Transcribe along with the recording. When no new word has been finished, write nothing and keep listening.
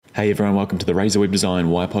Hey everyone, welcome to the Razor Web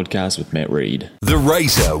Design Wire podcast with Matt Reed. The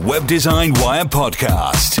Razor Web Design Wire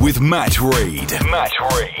podcast with Matt Reed.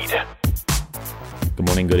 Good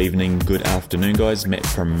morning, good evening, good afternoon guys. Matt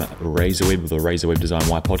from Razor Web with the Razor Web Design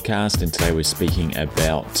Wire podcast, and today we're speaking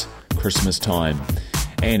about Christmas time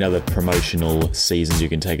and other promotional seasons you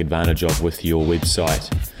can take advantage of with your website.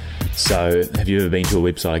 So have you ever been to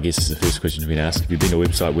a website? I guess is the first question to be asked. Have you been to a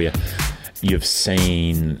website where you've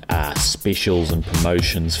seen specials and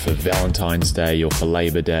promotions for Valentine's Day or for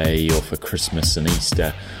Labor Day or for Christmas and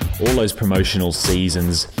Easter? All those promotional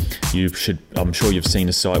seasons, I'm sure you've seen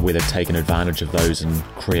a site where they've taken advantage of those and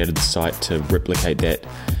created the site to replicate that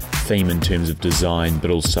theme in terms of design, but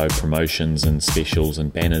also promotions and specials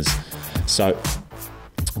and banners. So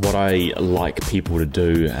what I like people to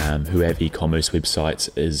do who have e-commerce websites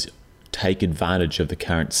is take advantage of the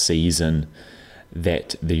current season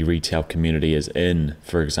that the retail community is in.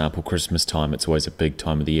 For example, Christmas time, it's always a big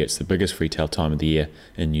time of the year. It's the biggest retail time of the year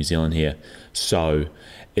in New Zealand here. So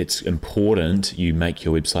it's important you make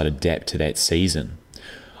your website adapt to that season.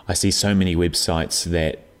 I see so many websites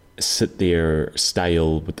that sit there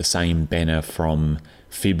stale with the same banner from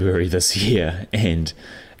February this year, and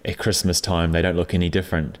at Christmas time they don't look any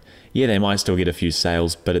different. Yeah, they might still get a few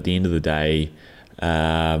sales, but at the end of the day,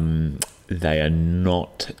 they are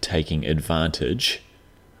not taking advantage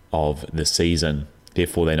of the season.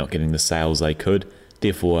 Therefore, they're not getting the sales they could.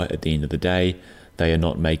 Therefore, at the end of the day, they are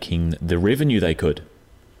not making the revenue they could.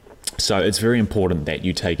 So it's very important that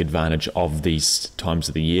you take advantage of these times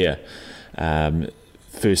of the year.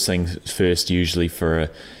 First things first, usually for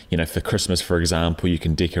Christmas, for example, you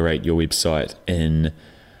can decorate your website in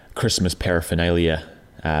Christmas paraphernalia,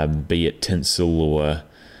 be it tinsel or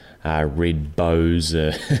red bows,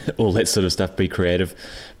 all that sort of stuff. Be creative,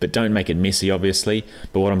 but don't make it messy, obviously.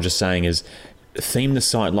 But what I'm just saying is theme the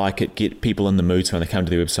site like it, get people in the mood so when they come to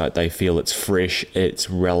the website they feel it's fresh,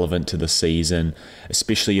 it's relevant to the season,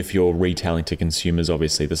 especially if you're retailing to consumers.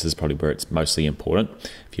 Obviously this is probably where it's mostly important.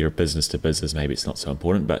 If you're a business to business, maybe it's not so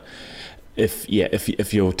important, but if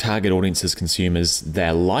your target audience is consumers,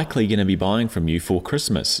 they're likely going to be buying from you for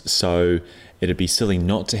Christmas. So it'd be silly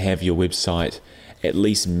not to have your website at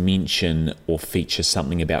least mention or feature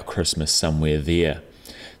something about Christmas somewhere there.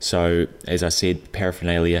 So as I said,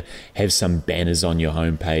 paraphernalia, have some banners on your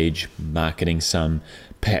homepage marketing some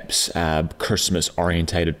perhaps Christmas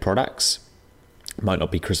orientated products. Might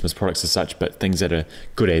not be Christmas products as such, but things that are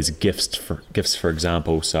good as gifts for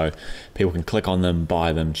example, so people can click on them,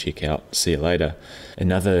 buy them, check out, see you later.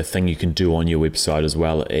 Another thing you can do on your website as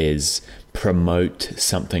well is promote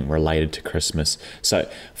something related to Christmas. So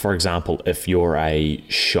for example, if you're a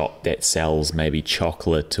shop that sells maybe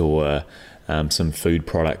chocolate or some food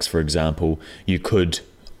products, for example, you could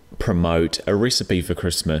promote a recipe for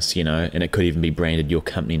Christmas, and it could even be branded your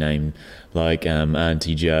company name, like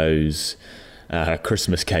Auntie Joe's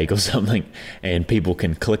Christmas cake or something, and people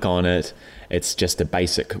can click on it. It's just a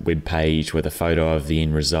basic web page with a photo of the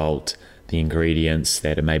end result, the ingredients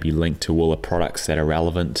that are maybe linked to all the products that are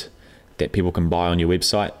relevant that people can buy on your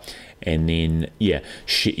website, and then you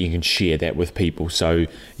can share that with people, so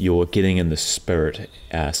you're getting in the spirit,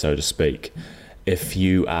 so to speak. If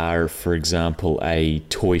you are, for example, a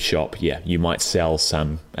toy shop, you might sell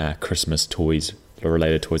some Christmas toys or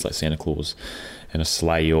related toys like Santa Claus and a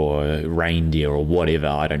sleigh or a reindeer or whatever,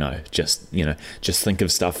 I don't know. Just think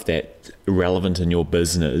of stuff that's relevant in your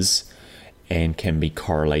business and can be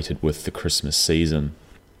correlated with the Christmas season.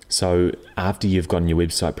 So after you've gotten your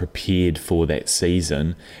website prepared for that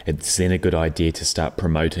season, it's then a good idea to start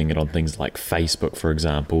promoting it on things like Facebook, for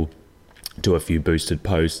example. Do a few boosted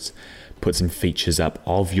posts, put some features up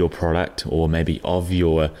of your product or maybe of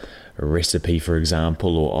your recipe, for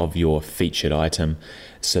example, or of your featured item,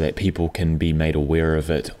 so that people can be made aware of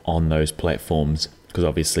it on those platforms, because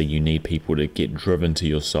obviously you need people to get driven to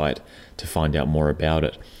your site to find out more about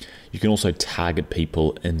it. You can also target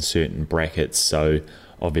people in certain brackets, so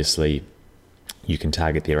obviously you can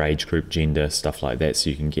target their age group, gender, stuff like that, so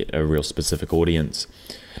you can get a real specific audience.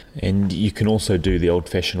 And you can also do the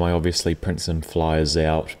old-fashioned way, obviously print some flyers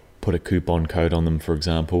out, put a coupon code on them, for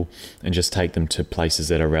example, and just take them to places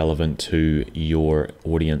that are relevant to your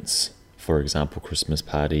audience. For example, Christmas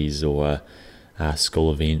parties or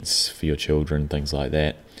school events for your children, things like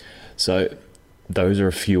that. So those are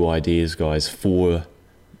a few ideas, guys, for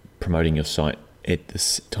promoting your site at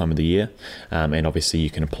this time of the year, and obviously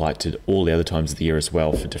you can apply it to all the other times of the year as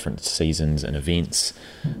well for different seasons and events.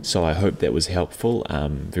 So I hope that was helpful,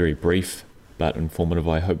 very brief but informative,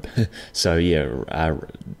 I hope. So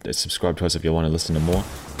subscribe to us if you want to listen to more,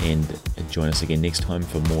 and join us again next time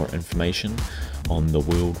for more information on the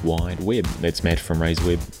World Wide Web. That's Matt from Razor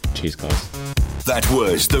Web. Cheers, guys. That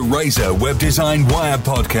was the Razor Web Design Wire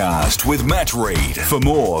podcast with Matt Reed. For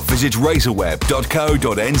more, visit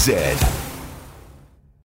razorweb.co.nz.